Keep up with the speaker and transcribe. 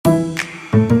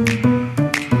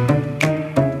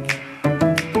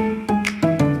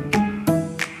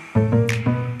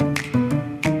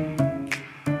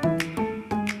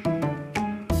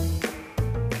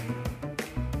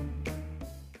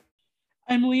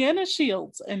Diana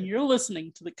Shields, and you're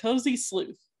listening to The Cozy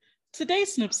Sleuth. Today,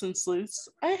 Snoops and Sleuths,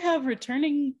 I have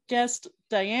returning guest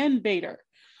Diane Bator,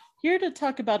 here to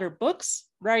talk about her books,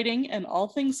 writing, and all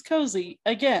things cozy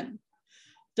again.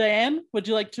 Diane, would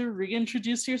you like to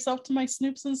reintroduce yourself to my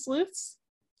Snoops and Sleuths?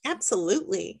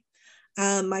 Absolutely.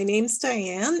 My name's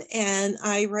Diane, and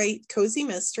I write cozy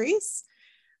mysteries.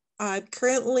 I've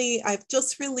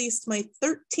just released my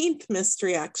 13th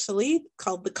mystery, actually,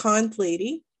 called The Conned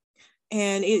Lady,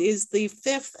 and it is the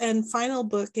 5th and final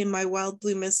book in my Wild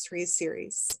Blue Mysteries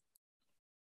series.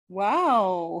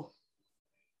 Wow.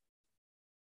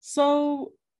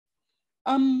 So,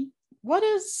 what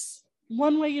is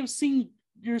one way you've seen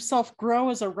yourself grow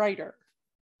as a writer?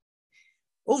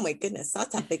 Oh my goodness,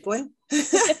 that's a big one.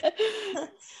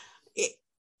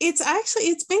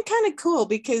 It's been kind of cool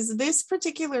because this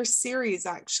particular series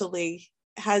actually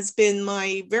has been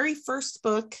my very first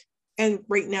book and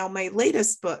right now my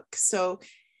latest book. So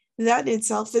that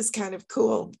itself is kind of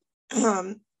cool.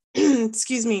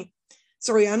 Excuse me.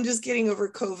 Sorry, I'm just getting over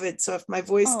COVID. So if my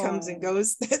voice comes and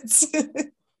goes, that's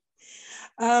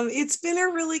it's been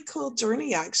a really cool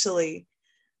journey, actually.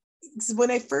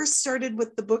 When I first started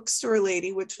with The Bookstore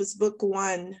Lady, which was book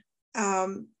 1,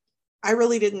 I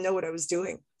really didn't know what I was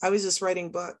doing. I was just writing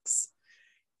books.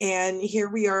 And here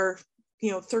we are,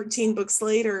 13 books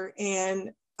later,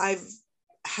 and I've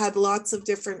had lots of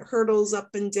different hurdles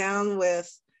up and down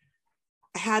with,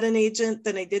 I had an agent,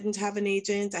 then I didn't have an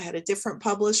agent. I had a different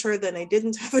publisher, then I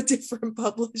didn't have a different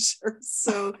publisher.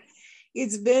 So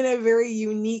it's been a very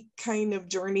unique kind of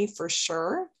journey for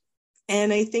sure.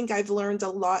 And I think I've learned a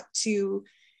lot to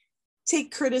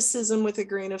take criticism with a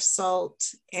grain of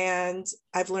salt. And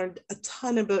I've learned a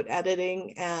ton about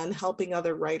editing and helping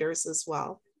other writers as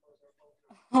well.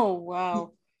 Oh,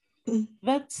 wow.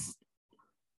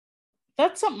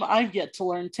 That's something I've yet to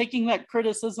learn, taking that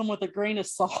criticism with a grain of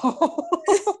salt.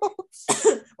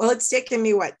 Well, it's taken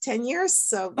me, 10 years?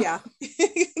 So yeah,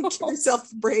 give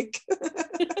yourself a break.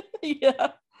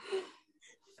 Yeah.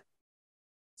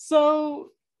 So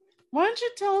why don't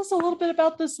you tell us a little bit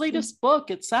about this latest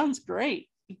book? It sounds great.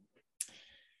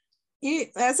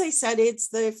 As I said, it's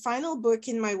the final book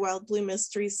in my Wild Blue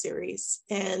Mysteries series.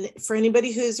 And for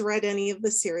anybody who's read any of the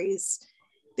series,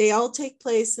 they all take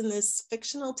place in this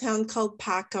fictional town called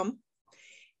Packham.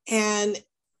 And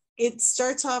it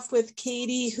starts off with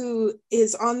Katie, who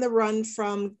is on the run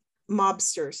from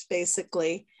mobsters,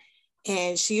 basically.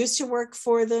 And she used to work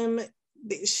for them.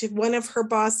 One of her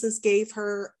bosses gave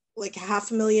her like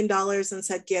 $500,000 and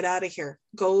said, get out of here,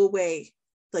 go away,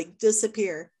 like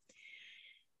disappear.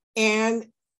 And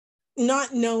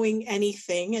not knowing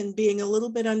anything and being a little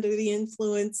bit under the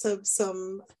influence of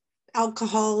some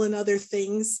alcohol and other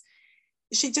things,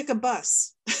 she took a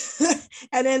bus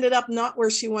and ended up not where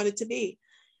she wanted to be.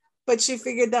 But she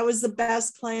figured that was the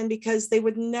best plan because they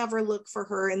would never look for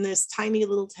her in this tiny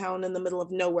little town in the middle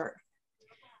of nowhere.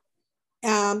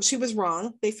 She was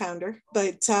wrong. They found her.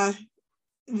 But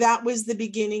that was the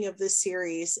beginning of the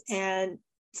series. And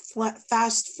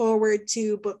fast forward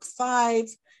to book 5,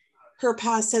 her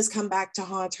past has come back to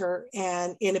haunt her,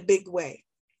 and in a big way.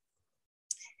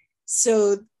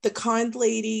 So The Conned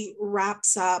Lady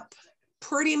wraps up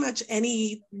pretty much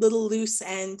any little loose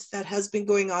end that has been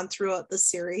going on throughout the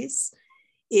series.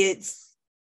 It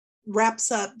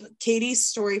wraps up Katie's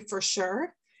story for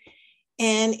sure.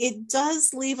 And it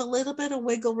does leave a little bit of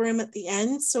wiggle room at the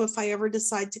end. So if I ever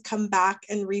decide to come back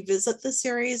and revisit the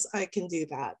series, I can do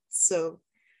that. So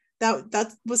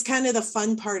that was kind of the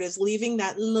fun part, is leaving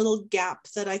that little gap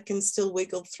that I can still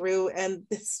wiggle through and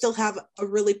still have a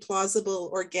really plausible,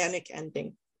 organic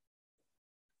ending.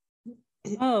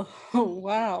 Oh,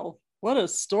 wow. What a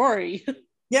story.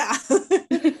 Yeah.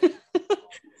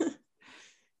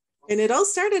 And it all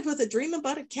started with a dream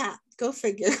about a cat. Go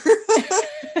figure.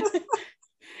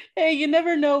 Hey, you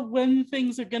never know when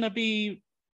things are going to be,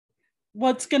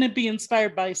 what's going to be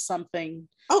inspired by something.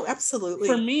 Oh, absolutely.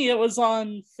 For me, it was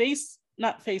on Pinterest,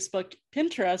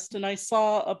 and I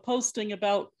saw a posting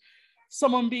about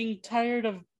someone being tired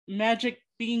of magic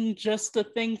being just a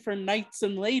thing for knights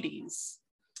and ladies.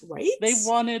 Right? They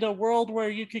wanted a world where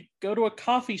you could go to a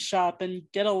coffee shop and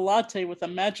get a latte with a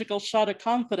magical shot of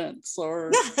confidence,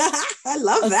 or I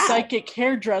love that. Psychic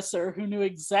hairdresser who knew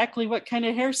exactly what kind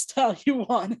of hairstyle you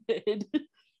wanted.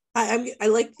 I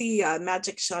like the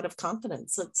magic shot of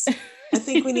confidence. I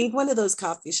think we need one of those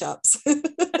coffee shops.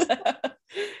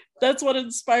 That's what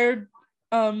inspired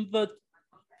the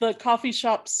coffee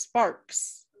shop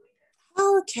Sparks.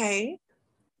 Oh, okay.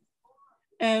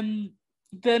 And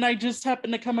then I just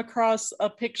happened to come across a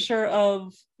picture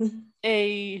of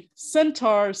a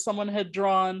centaur someone had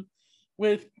drawn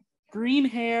with green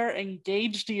hair,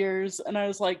 engaged ears. And I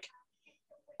was like,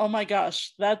 oh my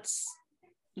gosh,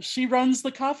 she runs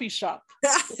the coffee shop.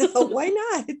 Why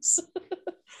not?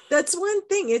 That's one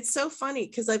thing. It's so funny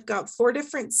because I've got 4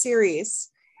 different series,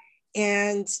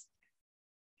 and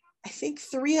I think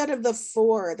 3 out of the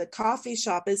 4, the coffee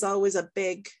shop is always a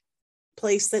big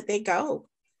place that they go.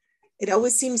 It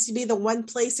always seems to be the one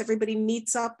place everybody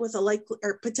meets up with a likely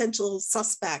or potential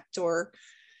suspect, or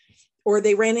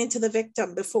they ran into the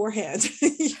victim beforehand.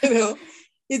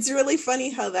 It's really funny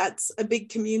how that's a big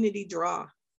community draw.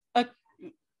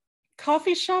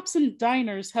 Coffee shops and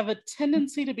diners have a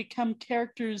tendency to become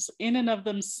characters in and of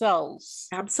themselves.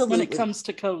 Absolutely. When it comes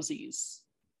to cozies.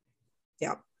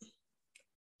 Yeah.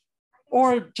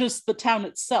 Or just the town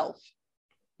itself.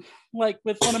 Like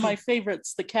with one of my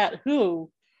favorites, the Cat Who.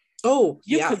 Oh,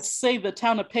 you could say the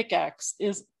town of Pickaxe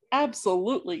is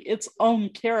absolutely its own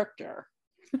character.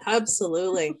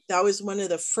 Absolutely. That was one of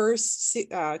the first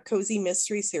cozy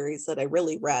mystery series that I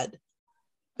really read,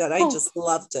 that I just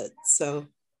loved it. So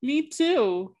me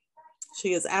too.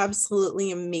 She is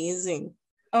absolutely amazing.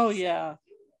 Oh yeah.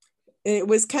 And it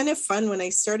was kind of fun when I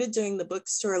started doing the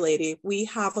bookstore lady. We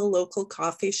have a local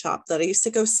coffee shop that I used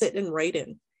to go sit and write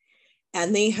in.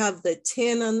 And they have the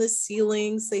tin on the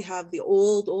ceilings. They have the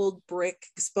old brick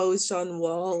exposed on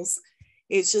walls.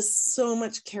 It's just so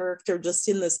much character just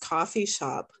in this coffee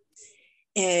shop.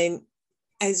 And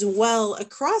as well,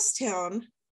 across town,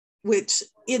 which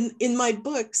in my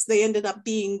books, they ended up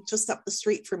being just up the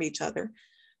street from each other.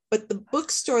 But the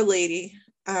bookstore lady,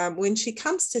 when she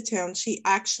comes to town, she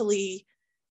actually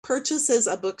purchases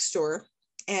a bookstore.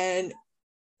 And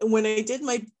when I did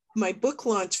my book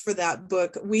launch for that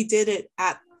book, we did it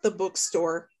at the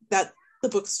bookstore that the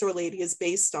bookstore lady is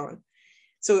based on.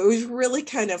 So it was really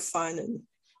kind of fun. And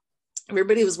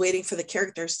everybody was waiting for the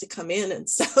characters to come in and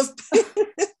stuff.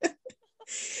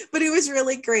 But it was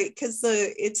really great because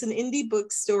it's an indie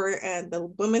bookstore, and the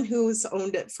woman who's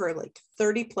owned it for like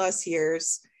 30 plus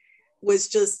years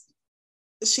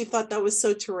she thought that was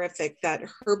so terrific that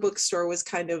her bookstore was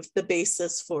kind of the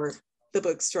basis for the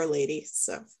bookstore lady.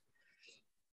 So.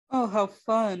 Oh, how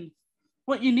fun.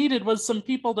 What you needed was some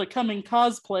people to come and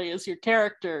cosplay as your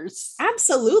characters.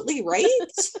 Absolutely, right?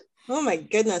 Oh my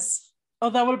goodness.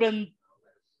 That would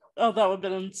have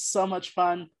been so much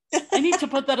fun. I need to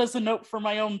put that as a note for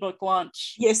my own book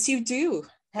launch. Yes, you do.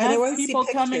 Have and people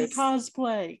come and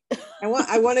cosplay.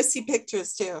 I want to see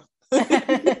pictures too.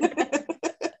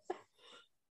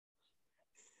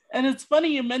 And it's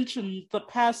funny you mentioned the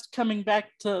past coming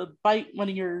back to bite one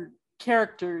of your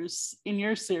characters in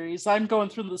your series. I'm going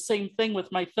through the same thing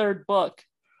with my 3rd book.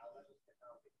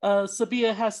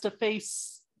 Sabia has to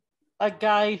face a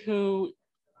guy who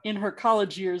in her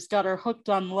college years got her hooked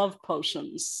on love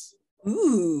potions.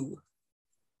 Ooh.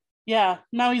 Yeah,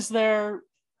 now he's there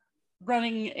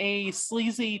running a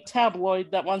sleazy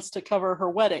tabloid that wants to cover her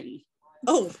wedding.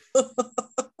 Oh.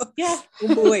 Yeah.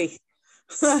 Oh boy.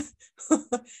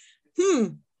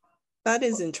 That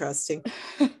is interesting.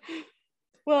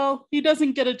 Well, he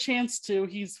doesn't get a chance to.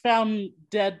 He's found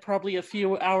dead probably a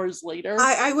few hours later.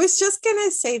 I was just going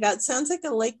to say that sounds like a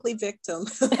likely victim.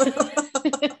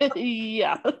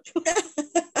 Yeah.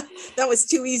 That was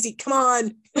too easy. Come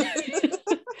on.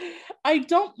 I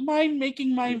don't mind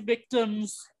making my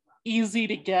victims easy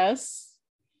to guess.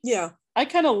 Yeah. I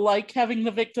kind of like having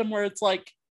the victim where it's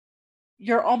like,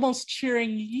 you're almost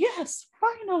cheering, yes,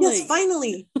 finally. Yes,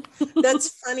 finally. That's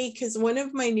funny because one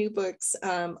of my new books,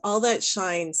 All That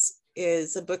Shines,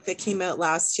 is a book that came out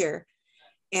last year.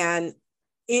 And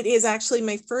it is actually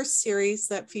my first series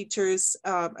that features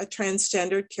a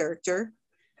transgendered character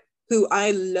who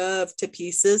I love to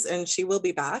pieces, and she will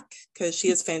be back because she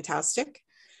is fantastic.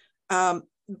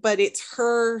 But it's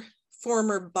her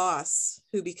former boss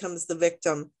who becomes the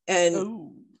victim.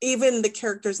 And even the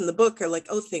characters in the book are like,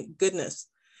 oh, thank goodness.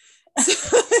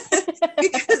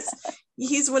 Because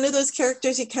he's one of those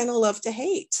characters you kind of love to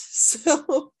hate.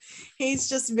 So he's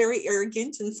just very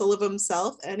arrogant and full of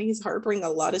himself, and he's harboring a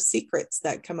lot of secrets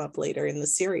that come up later in the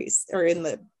series or in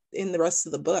the rest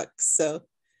of the book. So,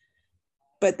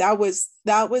 but that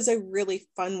was a really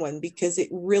fun one because it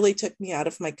really took me out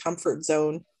of my comfort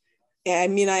zone. I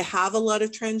mean, I have a lot of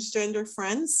transgender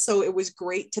friends, so it was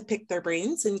great to pick their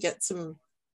brains and get some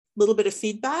little bit of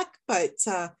feedback, but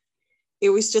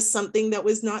it was just something that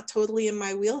was not totally in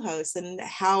my wheelhouse. And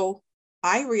how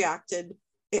I reacted,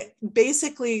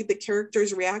 basically the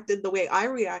characters reacted the way I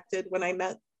reacted when I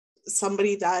met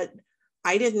somebody that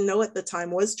I didn't know at the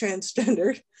time was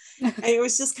transgender. And it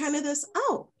was just kind of this,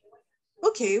 oh,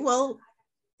 okay, well,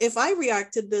 if I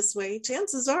reacted this way,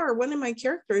 chances are one of my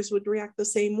characters would react the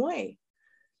same way.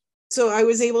 So I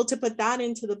was able to put that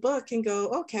into the book and go,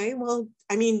 okay, well,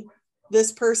 I mean,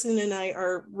 this person and I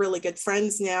are really good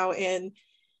friends now. And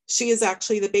she is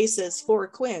actually the basis for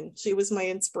Quinn. She was my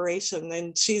inspiration.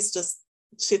 And she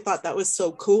thought that was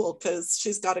so cool because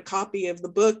she's got a copy of the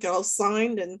book all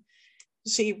signed. And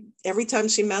every time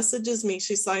she messages me,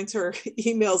 she signs her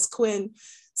emails Quinn.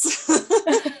 So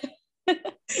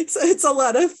it's a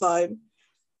lot of fun.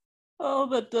 Oh,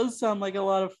 that does sound like a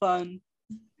lot of fun.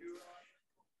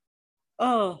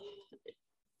 Oh,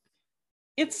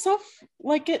 it's so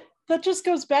that just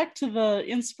goes back to the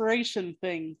inspiration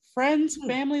thing. Friends,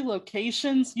 family,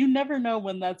 locations, you never know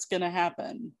when that's going to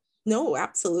happen. No,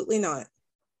 absolutely not.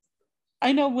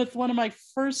 I know with one of my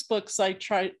first books I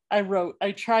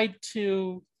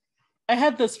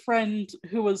had this friend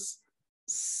who was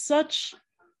such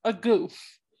a goof,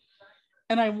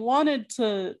 and I wanted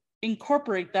to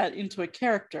incorporate that into a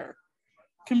character.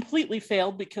 Completely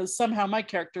failed because somehow my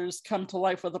characters come to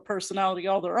life with a personality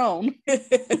all their own.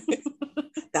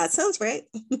 That sounds right.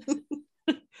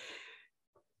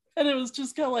 And it was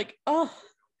just kind of like, oh,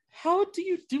 how do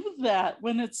you do that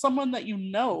when it's someone that you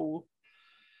know?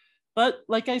 But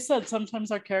like I said, sometimes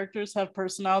our characters have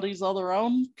personalities all their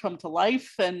own, come to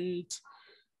life, and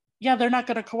yeah, they're not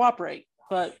going to cooperate.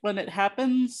 But when it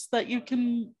happens that you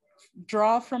can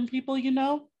draw from people you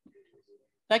know,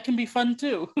 that can be fun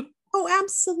too. Oh,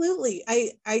 absolutely.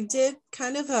 I did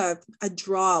kind of a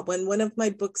draw when one of my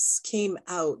books came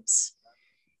out.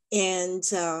 And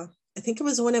I think it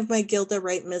was one of my Gilda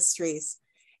Wright mysteries.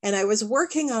 And I was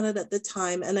working on it at the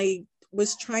time. And I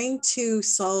was trying to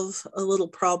solve a little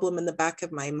problem in the back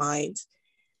of my mind.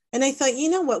 And I thought,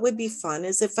 what would be fun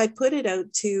is if I put it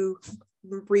out to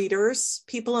readers,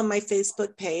 people on my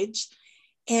Facebook page.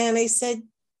 And I said,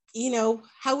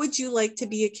 how would you like to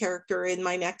be a character in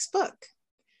my next book?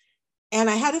 And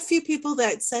I had a few people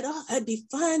that said, oh, that'd be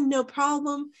fun, no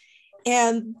problem.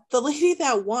 And the lady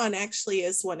that won actually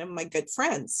is one of my good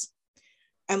friends.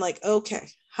 I'm like, okay,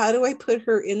 how do I put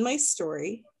her in my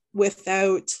story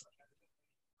without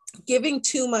giving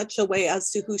too much away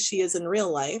as to who she is in real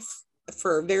life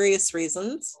for various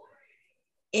reasons?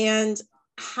 And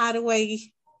how do I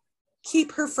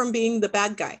keep her from being the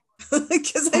bad guy?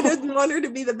 Because I didn't want her to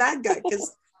be the bad guy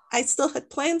because I still had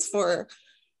plans for her.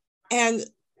 And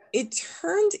it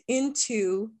turned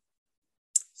into,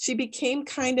 she became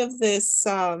kind of this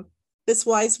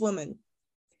wise woman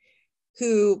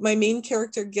who my main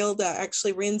character Gilda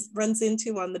actually runs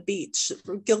into on the beach.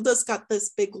 Gilda's got this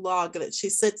big log that she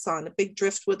sits on, a big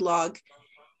driftwood log,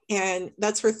 and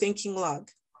that's her thinking log.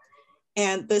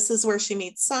 And this is where she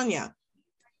meets Sonia.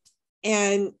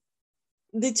 And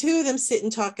the two of them sit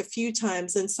and talk a few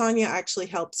times, and Sonia actually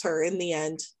helps her in the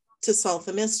end to solve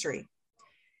the mystery.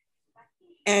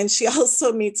 And she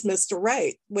also meets Mr.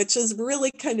 Wright, which is really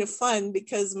kind of fun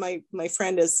because my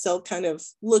friend is still kind of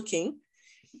looking.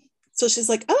 So she's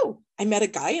like, oh, I met a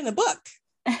guy in a book.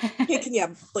 Hey, can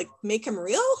you make him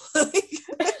real?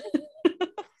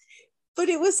 But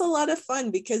it was a lot of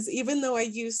fun because even though I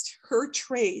used her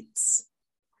traits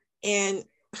and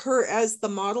her as the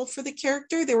model for the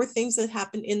character, there were things that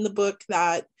happened in the book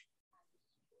that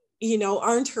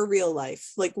aren't her real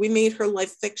life. Like we made her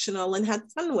life fictional and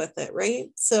had fun with it, right?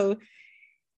 So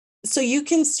you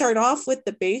can start off with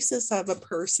the basis of a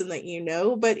person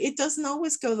that but it doesn't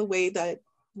always go the way that,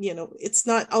 it's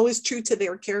not always true to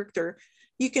their character.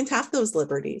 You can have those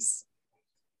liberties.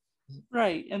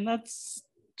 Right. And that's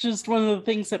just one of the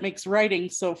things that makes writing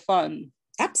so fun.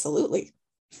 Absolutely.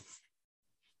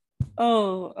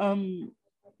 Oh,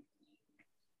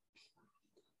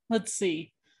 let's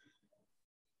see.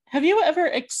 Have you ever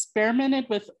experimented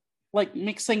with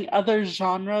mixing other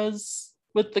genres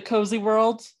with the cozy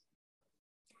world?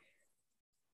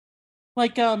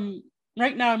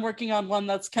 Right now I'm working on one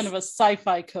that's kind of a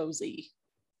sci-fi cozy.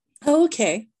 Oh,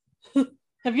 okay.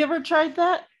 Have you ever tried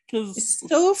that? Because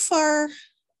so far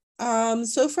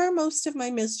most of my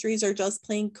mysteries are just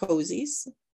plain cozies.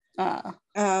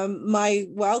 My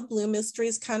Wild Blue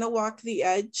mysteries kind of walk the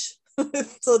edge.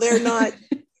 So they're not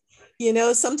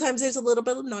sometimes there's a little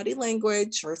bit of naughty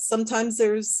language, or sometimes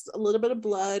there's a little bit of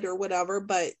blood or whatever,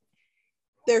 but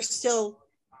they're still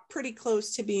pretty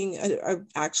close to being an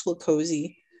actual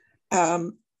cozy.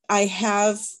 I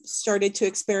have started to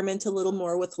experiment a little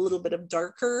more with a little bit of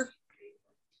darker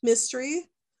mystery,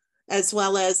 as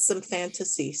well as some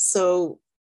fantasy. So,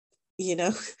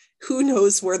 who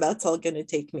knows where that's all going to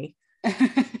take me.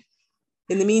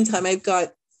 In the meantime, I've got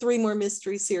 3 more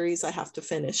mystery series I have to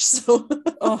finish. So,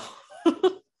 oh.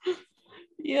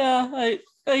 Yeah,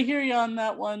 I hear you on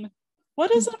that one.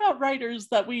 What is it about writers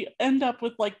that we end up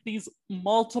with these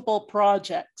multiple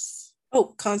projects?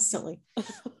 Oh, constantly.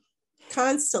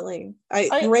 Constantly.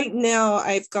 I Right now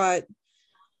I've got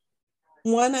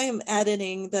one I'm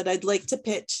editing that I'd like to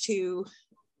pitch to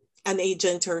an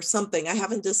agent or something. I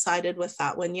haven't decided with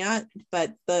that one yet,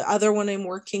 but the other one I'm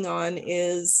working on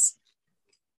is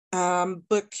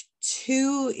book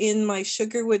 2 in my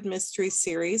Sugarwood Mystery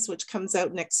series, which comes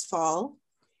out next fall.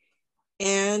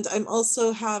 And I'm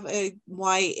also have a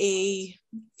YA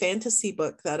fantasy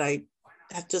book that I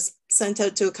have just sent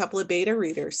out to a couple of beta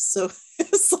readers. So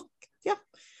it's like, yeah.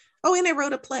 Oh, and I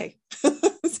wrote a play.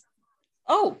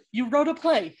 Oh, you wrote a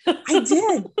play. I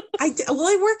did. Well,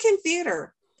 I work in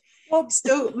theater. Well,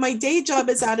 So my day job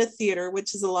is at a theater,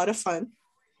 which is a lot of fun.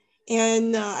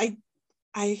 And I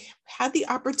had the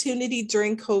opportunity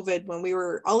during COVID when we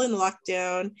were all in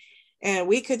lockdown and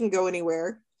we couldn't go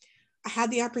anywhere. I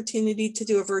had the opportunity to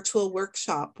do a virtual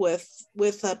workshop with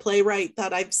a playwright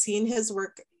that I've seen his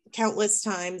work countless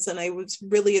times, and I was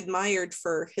really admired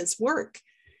for his work.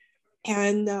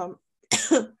 And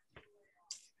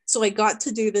so I got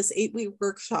to do this 8-week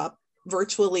workshop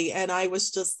virtually, and I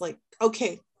was just like,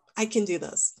 okay, I can do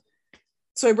this.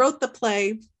 So I wrote the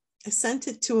play, I sent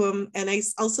it to him, and I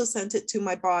also sent it to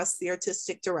my boss, the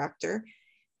artistic director,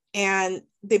 and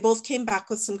they both came back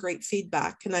with some great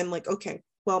feedback. And I'm like, okay,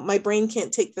 well, my brain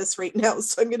can't take this right now,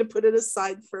 so I'm going to put it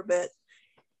aside for a bit.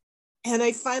 And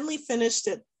I finally finished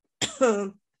it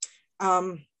in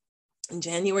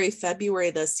January,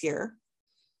 February this year,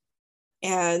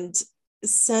 and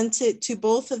sent it to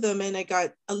both of them. And I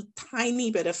got a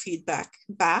tiny bit of feedback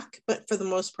back, but for the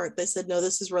most part, they said, no,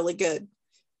 this is really good.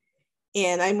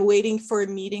 And I'm waiting for a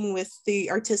meeting with the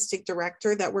artistic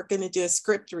director that we're going to do a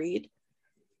script read.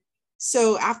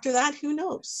 So after that, who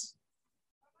knows?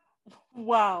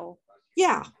 wow.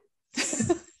 Yeah.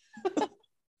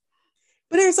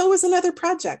 But there's always another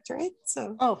project, right?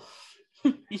 So. Oh,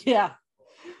 yeah.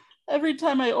 Every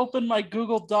time I open my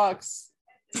Google Docs,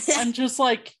 I'm just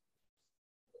like,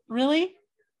 really?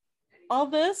 All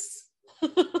this?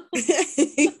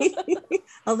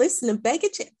 I'll listen to bag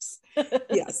of chips.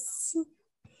 Yes.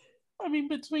 I mean,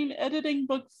 between editing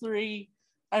book 3,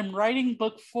 I'm writing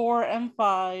book 4 and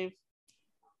 5,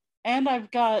 and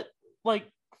I've got like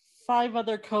 5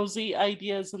 other cozy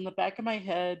ideas in the back of my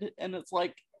head, and it's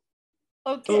like,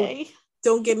 okay. Oh,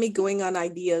 don't get me going on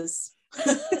ideas.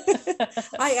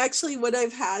 I actually, what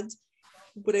I've had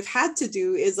to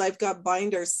do is I've got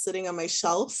binders sitting on my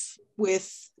shelf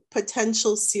with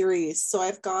potential series. So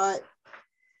I've got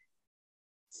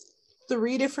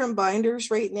 3 different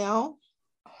binders right now,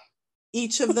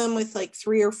 each of them with like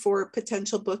 3 or 4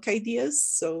 potential book ideas.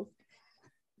 So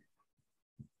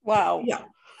wow. Yeah.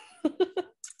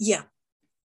 Yeah.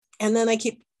 And then I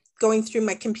keep going through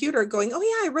my computer going, oh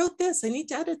yeah, I wrote this. I need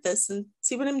to edit this and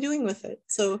see what I'm doing with it.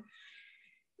 So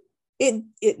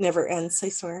it never ends, I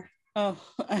swear. Oh,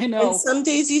 I know. And some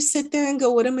days you sit there and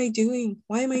go, what am I doing?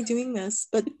 Why am I doing this?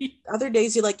 But other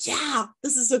days you're like, yeah,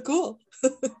 this is so cool.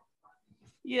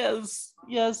 Yes,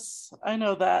 I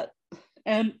know that.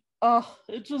 And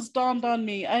it just dawned on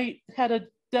me. I had a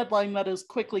deadline that is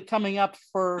quickly coming up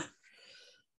for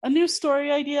a new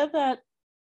story idea that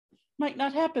might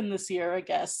not happen this year, I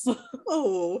guess.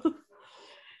 Oh.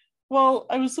 Well,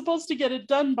 I was supposed to get it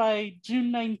done by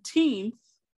June 19th.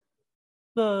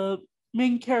 The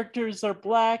main characters are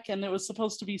Black, and it was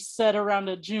supposed to be set around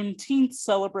a Juneteenth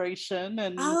celebration.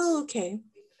 And okay.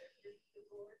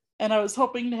 And I was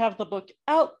hoping to have the book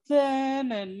out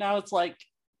then, and now it's like,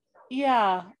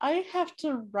 yeah, I have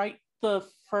to write the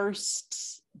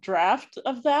first draft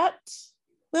of that.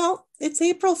 Well, it's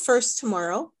April 1st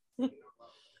tomorrow.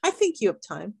 I think you have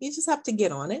time. You just have to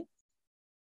get on it.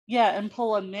 Yeah, and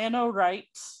pull a NaNoWrite.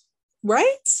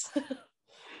 Right?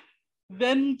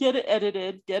 Then get it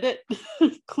edited, get it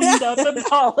cleaned up and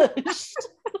polished.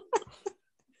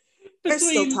 There's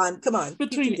still time. Come on.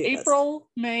 Between April,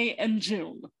 May, and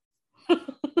June.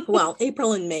 Well,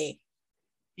 April and May.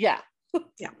 Yeah.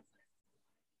 Yeah.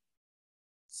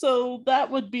 So that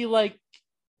would be like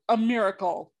a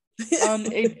miracle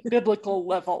on a biblical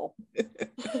level.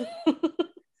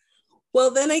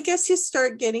 Well, then I guess you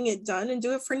start getting it done and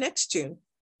do it for next June.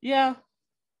 Yeah.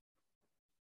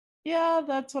 Yeah,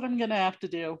 that's what I'm going to have to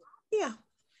do. Yeah.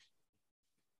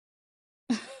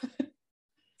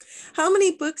 How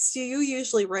many books do you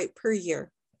usually write per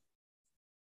year?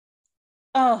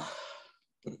 About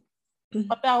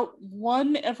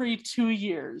 1 every 2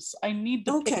 years. I need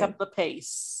to pick up the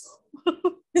pace.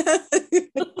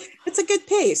 It's a good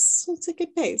pace. It's a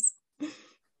good pace.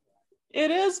 It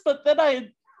is, but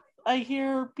then I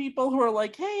hear people who are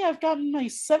like, hey, I've gotten my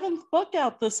 7th book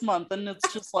out this month. And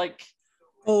it's just like,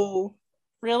 oh,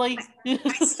 Really?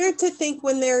 I start to think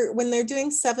when they're doing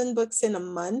 7 books in a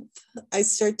month, I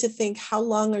start to think, how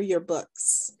long are your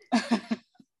books?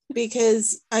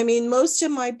 Because I mean, most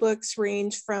of my books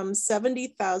range from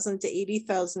 70,000 to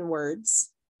 80,000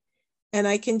 words, and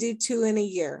I can do 2 in a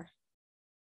year.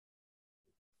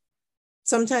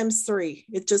 Sometimes 3.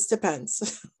 It just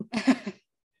depends.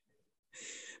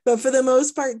 But for the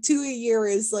most part, 2 a year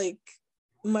is like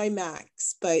my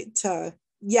max. But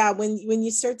yeah, when you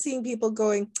start seeing people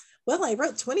going, well, I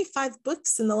wrote 25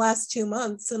 books in the last 2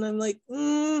 months, and I'm like,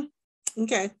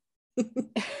 okay.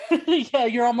 Yeah,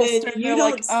 you're almost And starting you to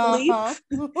don't like, sleep.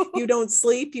 uh-huh. You don't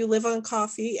sleep. You live on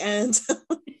coffee, and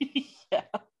Yeah.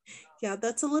 yeah,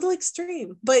 that's a little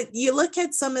extreme. But you look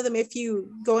at some of them. If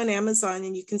you go on Amazon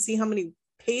and you can see how many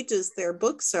pages their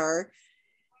books are,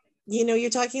 you're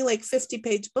talking like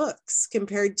 50-page books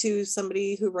compared to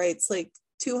somebody who writes like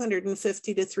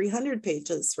 250 to 300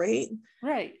 pages, right?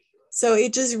 Right. So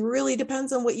it just really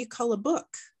depends on what you call a book.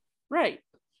 Right.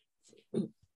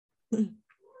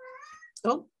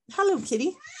 Oh, hello,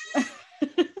 kitty.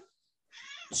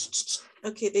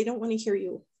 Okay, they don't want to hear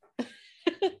you.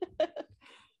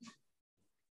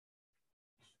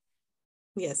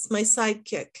 Yes, my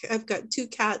sidekick. I've got 2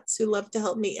 cats who love to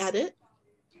help me edit,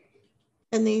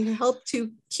 and they help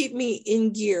to keep me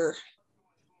in gear.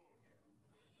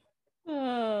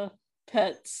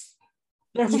 Pets.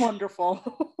 They're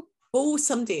wonderful. Oh,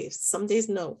 some days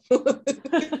no.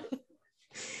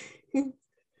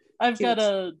 I've got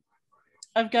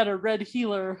a red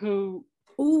healer who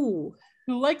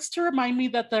likes to remind me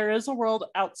that there is a world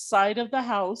outside of the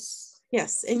house.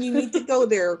 Yes, and you need to go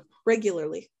there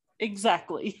regularly.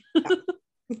 Exactly. Yeah.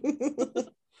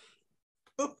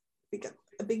 Oh,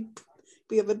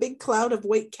 we have a big cloud of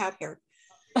white cat hair.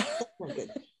 Oh, good.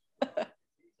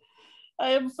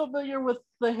 I am familiar with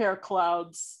the hair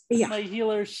clouds. Yeah. My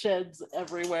healer sheds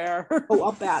everywhere. Oh,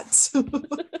 I'll bet.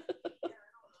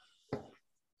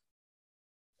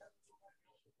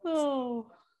 Oh.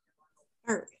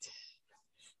 All right.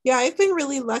 Yeah, I've been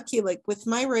really lucky. Like with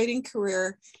my writing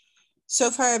career,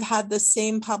 so far I've had the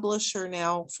same publisher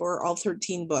now for all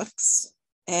 13 books,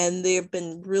 and they've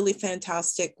been really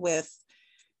fantastic with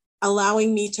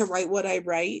allowing me to write what I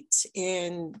write.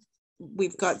 And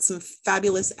we've got some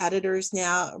fabulous editors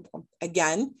now,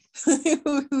 again.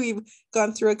 We've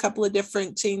gone through a couple of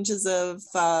different changes of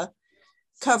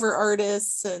cover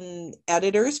artists and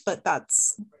editors, but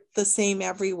that's the same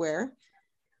everywhere.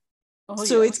 Oh,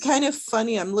 so yes. It's kind of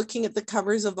funny. I'm looking at the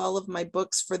covers of all of my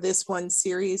books for this one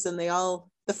series, and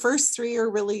the first 3 are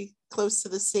really close to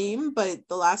the same, but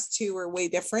the last 2 are way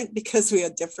different because we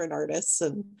had different artists.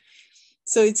 And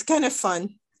so it's kind of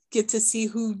fun. Get to see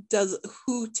who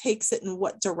takes it in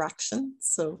what direction.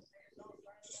 So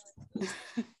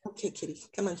okay, kitty,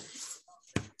 come on.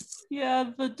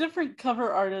 Yeah, the different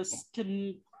cover artists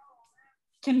can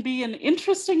be an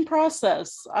interesting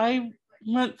process. I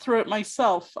went through it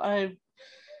myself. I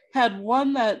had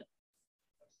one that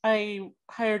I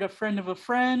hired a friend of a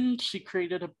friend. She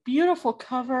created a beautiful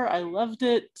cover. I loved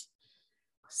it.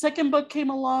 Second book came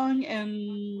along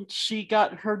and she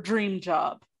got her dream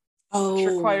job, which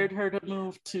required her to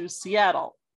move to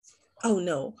Seattle. Oh,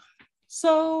 no.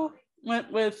 So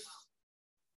went with,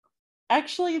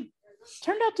 actually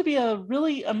turned out to be a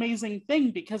really amazing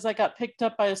thing because I got picked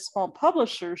up by a small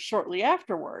publisher shortly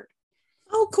afterward.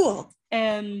 Oh, cool.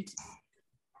 And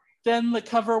then the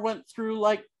cover went through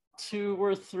like 2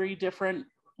 or 3 different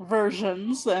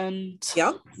versions, and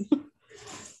yep.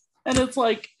 And it's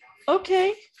like,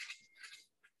 okay,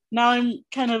 now I'm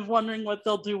kind of wondering what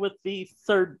they'll do with the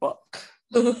 3rd book.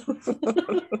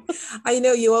 I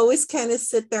know, you always kind of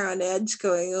sit there on edge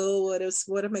going, oh,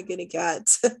 what am I going to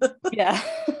get? Yeah.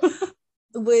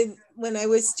 When I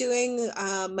was doing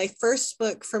my first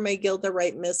book for my Gilda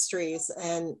Wright Mysteries,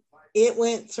 and it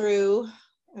went through,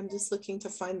 I'm just looking to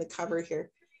find the cover here.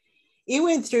 It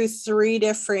went through 3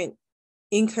 different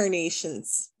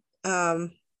incarnations.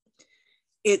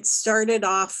 It started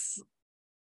off,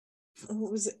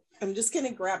 what was it? I'm just going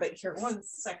to grab it here. One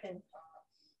second.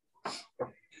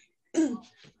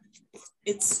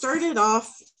 It started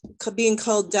off being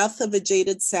called Death of a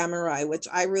Jaded Samurai, which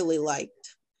I really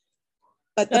liked.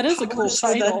 But that is a cool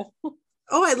title.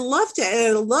 I loved it.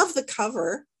 And I love the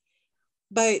cover.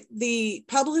 But the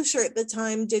publisher at the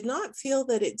time did not feel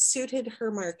that it suited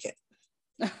her market.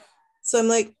 So I'm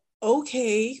like,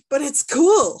 okay, but it's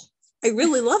cool. I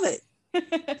really love it.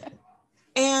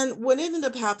 And what ended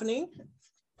up happening,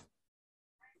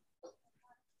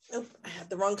 I had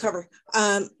the wrong cover.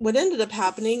 What ended up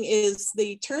happening is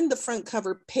they turned the front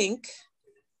cover pink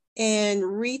and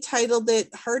retitled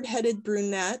it Hard-Headed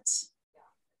Brunette.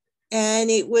 And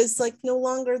it was like no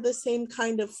longer the same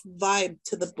kind of vibe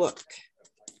to the book.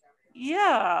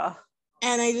 Yeah.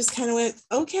 And I just kind of went,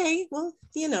 okay, well,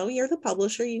 you're the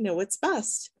publisher, you know what's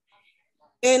best.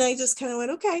 And I just kind of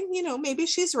went, okay, maybe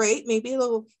she's right. Maybe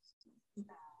it'll,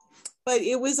 but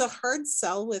it was a hard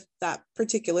sell with that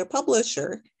particular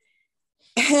publisher.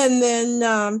 And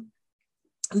then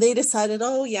they decided,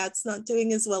 oh yeah, it's not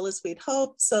doing as well as we'd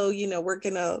hoped. So,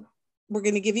 we're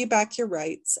going to give you back your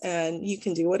rights and you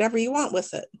can do whatever you want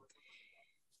with it.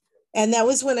 And that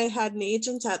was when I had an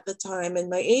agent at the time. And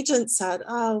my agent said,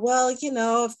 oh, well,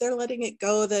 if they're letting it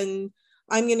go, then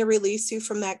I'm going to release you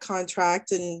from that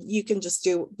contract and you can just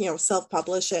do,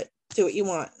 self-publish it, do what you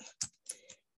want.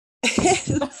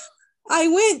 And I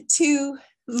went to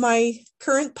my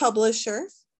current publisher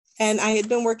and I had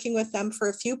been working with them for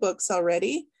a few books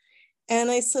already. And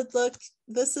I said, look,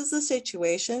 this is the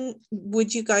situation.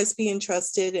 Would you guys be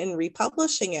interested in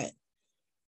republishing it?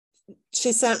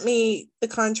 She sent me the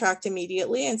contract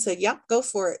immediately and said, yep, go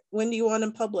for it. When do you want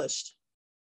them published?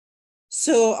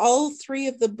 So all three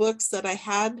of the books that I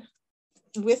had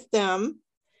with them,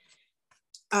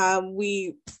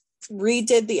 we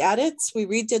redid the edits, we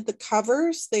redid the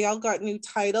covers, they all got new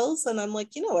titles. And I'm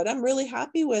like, you know what, I'm really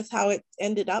happy with how it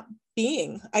ended up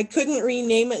being. I couldn't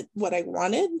rename it what I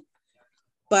wanted,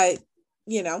 but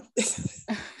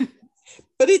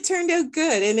but it turned out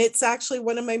good. And it's actually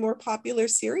one of my more popular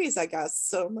series, I guess.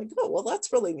 So I'm like, oh, well,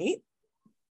 that's really neat.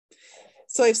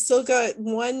 So I've still got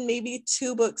one, maybe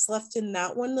two books left in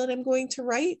that one that I'm going to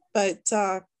write, but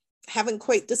haven't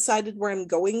quite decided where I'm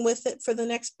going with it for the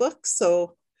next book.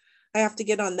 So I have to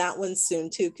get on that one soon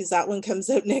too, because that one comes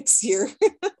out next year.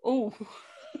 Oh.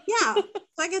 Yeah,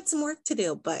 I got some work to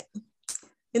do, but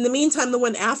in the meantime, the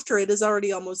one after it is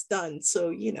already almost done.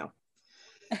 So,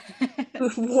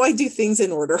 why do things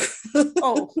in order?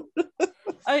 Oh,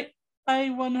 I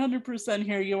 100%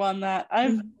 hear you on that.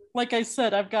 Like I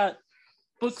said, I've got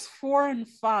books 4 and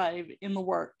 5 in the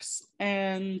works,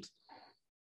 and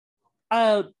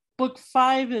book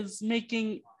 5 is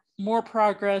making more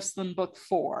progress than book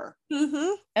 4.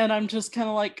 Mm-hmm. And I'm just kind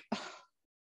of like,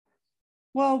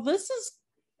 well, this is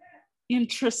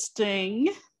interesting.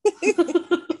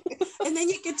 And then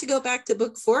you get to go back to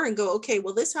book 4 and go, okay,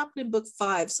 well, this happened in book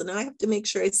 5. So now I have to make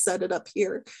sure I set it up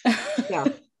here. Yeah.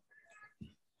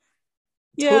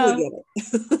 Yeah. Totally get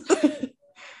it.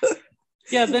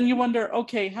 Yeah. Then you wonder,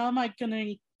 okay, how am I going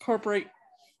to incorporate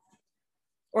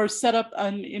or set up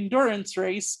an endurance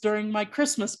race during my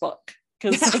Christmas book?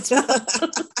 Because that's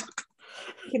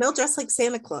you can all dress like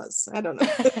Santa Claus. I don't know.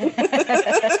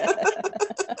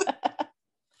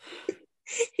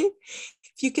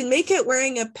 If you can make it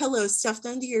wearing a pillow stuffed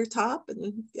under your top,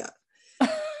 and yeah.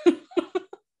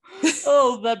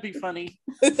 Oh, that'd be funny.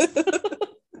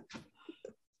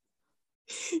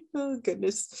 Oh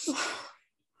goodness.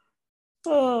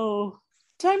 Oh,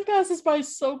 time passes by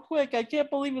so quick. I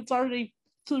can't believe it's already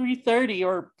 3:30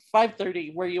 or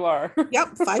 5:30 where you are.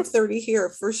 Yep, 5:30 here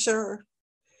for sure.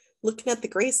 Looking at the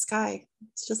gray sky.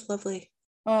 It's just lovely.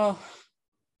 Oh,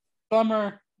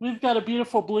 bummer. We've got a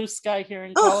beautiful blue sky here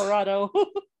in Colorado.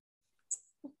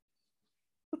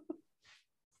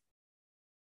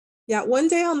 Yeah, one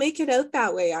day I'll make it out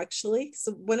that way, actually.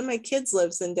 So one of my kids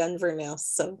lives in Denver now.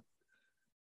 So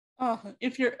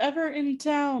if you're ever in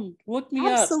town, look me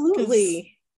up.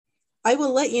 Absolutely. I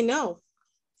will let you know.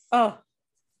 Oh,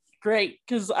 great.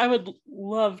 Because I would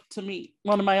love to meet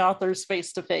one of my authors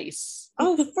face to face.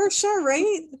 Oh, for sure,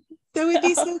 right? That would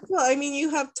be so cool. I mean,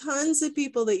 you have tons of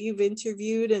people that you've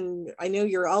interviewed, and I know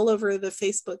you're all over the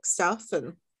Facebook stuff,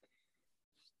 and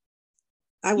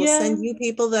I will send you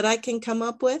people that I can come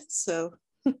up with. So,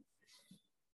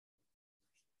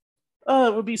 oh,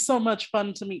 it would be so much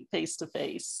fun to meet face to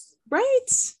face. Right?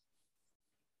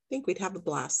 I think we'd have a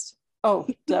blast. Oh,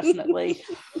 definitely.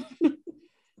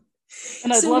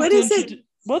 And I'd so love what to is it?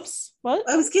 Whoops, what?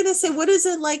 I was going to say, what is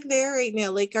it like there right now?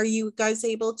 Like, are you guys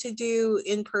able to do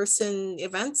in-person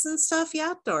events and stuff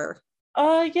yet, or?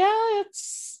 Yeah,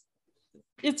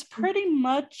 it's pretty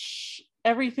much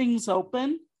everything's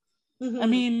open. Mm-hmm. I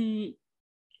mean,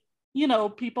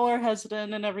 people are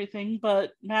hesitant and everything,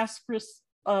 but mask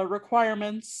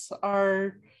requirements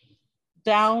are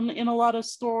down in a lot of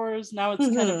stores. Now it's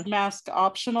kind of mask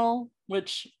optional,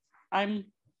 which I'm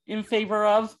in favor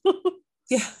of.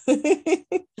 Yeah.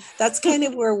 That's kind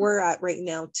of where we're at right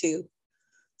now too.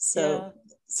 So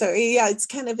yeah, it's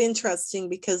kind of interesting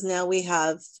because now we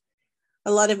have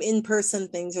a lot of in-person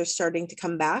things are starting to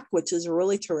come back, which is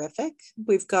really terrific.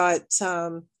 We've got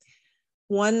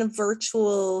one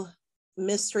virtual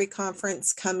mystery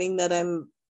conference coming that I'm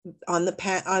on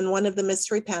on one of the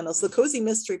mystery panels, the Cozy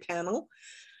Mystery Panel.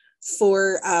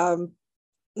 for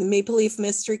Maple Leaf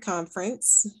Mystery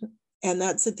Conference, and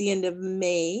that's at the end of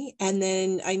May. And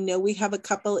then I know we have a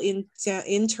couple in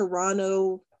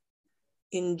Toronto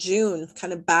in June,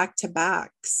 kind of back to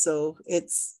back. So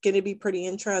it's going to be pretty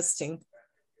interesting.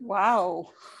 Wow.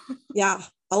 Yeah.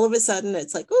 All of a sudden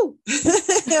it's like, oh,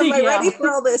 am I ready for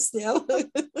all this now?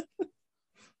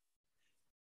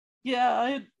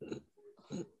 Yeah.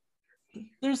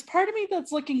 There's part of me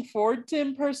that's looking forward to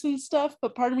in-person stuff,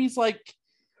 but part of me's like,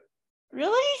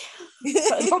 really?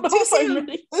 I don't know if I'm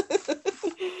ready.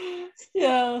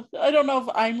 Yeah. I don't know if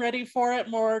I'm ready for it,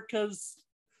 more because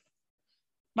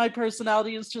my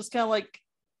personality is just kind of like,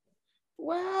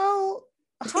 well,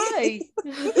 hi.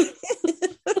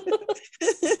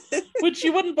 Which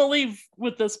you wouldn't believe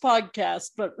with this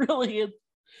podcast, but really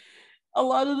a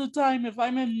lot of the time if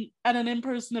I'm at an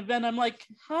in-person event, I'm like,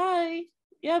 hi,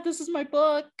 yeah, this is my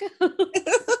book.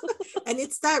 And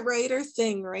it's that writer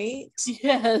thing, right?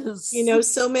 Yes. You know,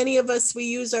 so many of us, we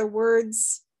use our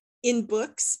words in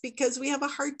books because we have a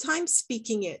hard time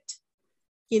speaking it.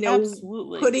 You know,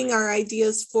 absolutely. Putting our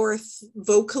ideas forth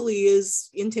vocally is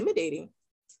intimidating.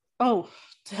 Oh,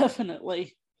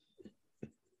 definitely.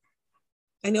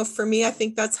 I know for me, I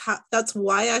think that's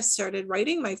why I started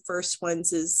writing my first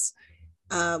ones is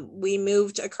we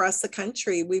moved across the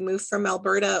country. We moved from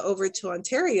Alberta over to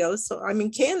Ontario. So I'm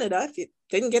in Canada, if you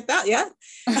didn't get that yet.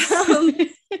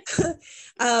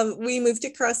 We moved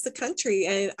across the country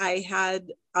and I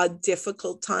had a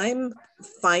difficult time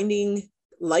finding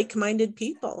like-minded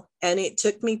people. And it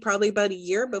took me probably about a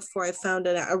year before I found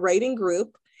a writing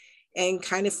group and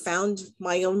kind of found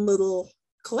my own little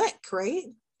clique, right?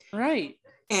 Right.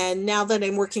 And now that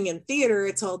I'm working in theater,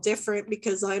 it's all different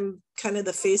because I'm kind of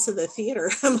the face of the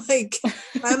theater.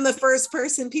 I'm the first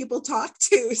person people talk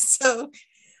to. So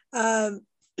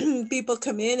people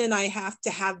come in and I have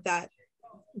to have that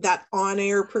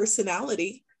on-air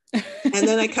personality. And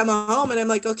then I come home and I'm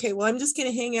like, okay, well, I'm just going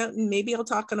to hang out and maybe I'll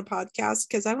talk on a podcast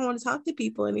because I don't want to talk to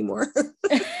people anymore.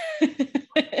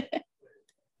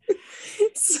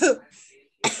 So,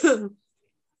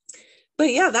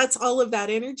 but yeah, that's all of that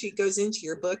energy goes into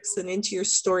your books and into your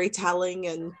storytelling,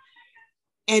 and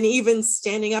even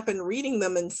standing up and reading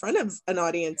them in front of an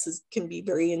audience can be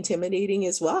very intimidating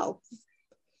as well.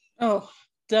 Oh,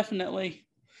 definitely.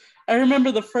 I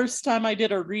remember the first time I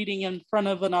did a reading in front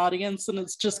of an audience, and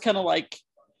it's just kind of like,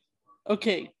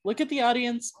 okay, look at the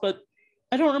audience, but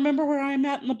I don't remember where I'm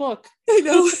at in the book. I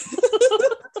know.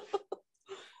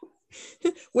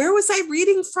 Where was I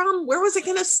reading from? Where was I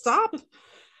going to stop?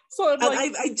 So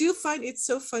I do find it's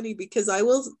so funny because I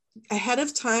will, ahead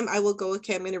of time, I will go,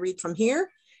 okay, I'm going to read from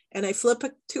here. And I flip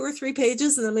 2 or 3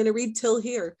 pages and I'm going to read till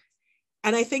here.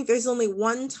 And I think there's only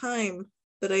one time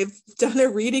that I've done a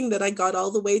reading that I got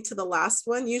all the way to the last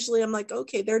one. Usually I'm like,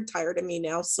 okay, they're tired of me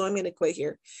now, so I'm going to quit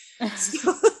here.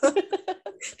 So,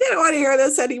 they don't want to hear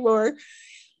this anymore.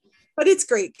 But it's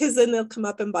great because then they'll come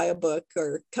up and buy a book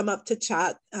or come up to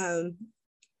chat.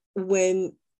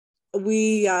 When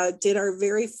we did our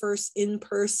very first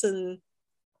in-person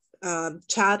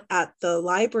chat at the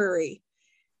library,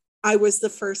 I was the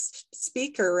first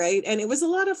speaker, right? And it was a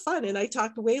lot of fun. And I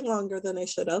talked way longer than I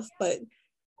should have, but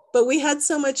we had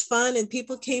so much fun and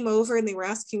people came over and they were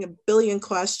asking a billion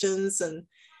questions and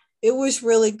it was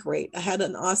really great. I had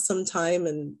an awesome time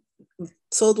and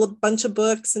sold a bunch of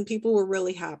books and people were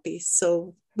really happy.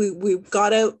 So we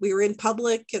got out, we were in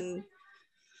public and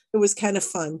it was kind of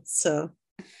fun. So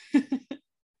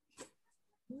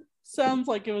sounds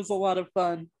like it was a lot of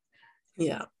fun.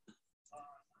 Yeah.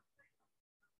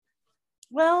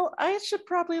 Well, I should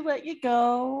probably let you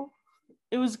go.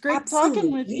 It was great Absolutely.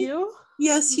 Talking with you.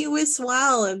 Yes, you as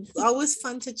well. And always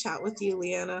fun to chat with you,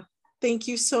 Leanna. Thank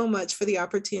you so much for the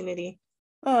opportunity.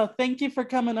 Oh, thank you for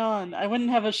coming on. I wouldn't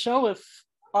have a show if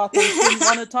authors didn't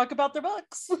want to talk about their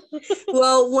books.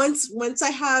 Well, once I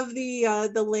have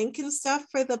the link and stuff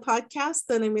for the podcast,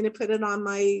 then I'm going to put it on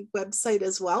my website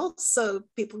as well. So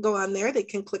people go on there, they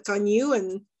can click on you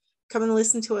and come and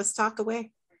listen to us talk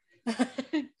away.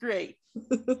 Great.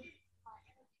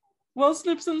 Well,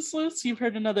 Snips and Sleuths, you've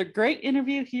heard another great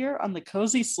interview here on the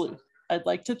Cozy Sleuth. I'd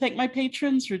like to thank my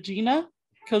patrons, Regina,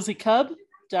 Cozy Cub,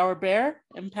 Dower Bear,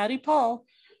 and Patty Paul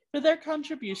for their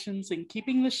contributions in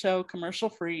keeping the show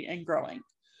commercial-free and growing.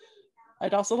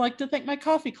 I'd also like to thank my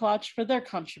Coffee Clutch for their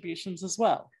contributions as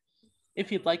well.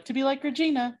 If you'd like to be like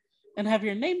Regina and have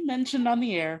your name mentioned on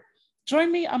the air,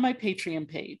 join me on my Patreon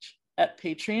page at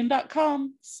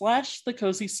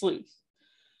patreon.com/thecozysleuth.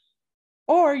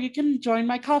 Or you can join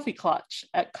my Coffee Clutch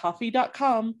at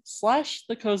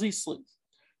coffee.com/thecozysleuth.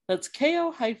 That's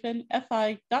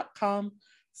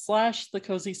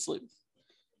ko-fi.com/thecozysleuth.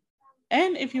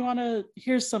 And if you want to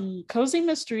hear some cozy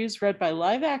mysteries read by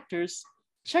live actors,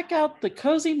 check out the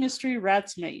Cozy Mystery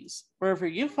Rats Maze, wherever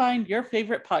you find your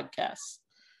favorite podcasts.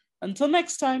 Until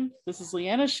next time, this is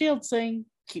Leanna Shield saying,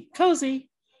 keep cozy.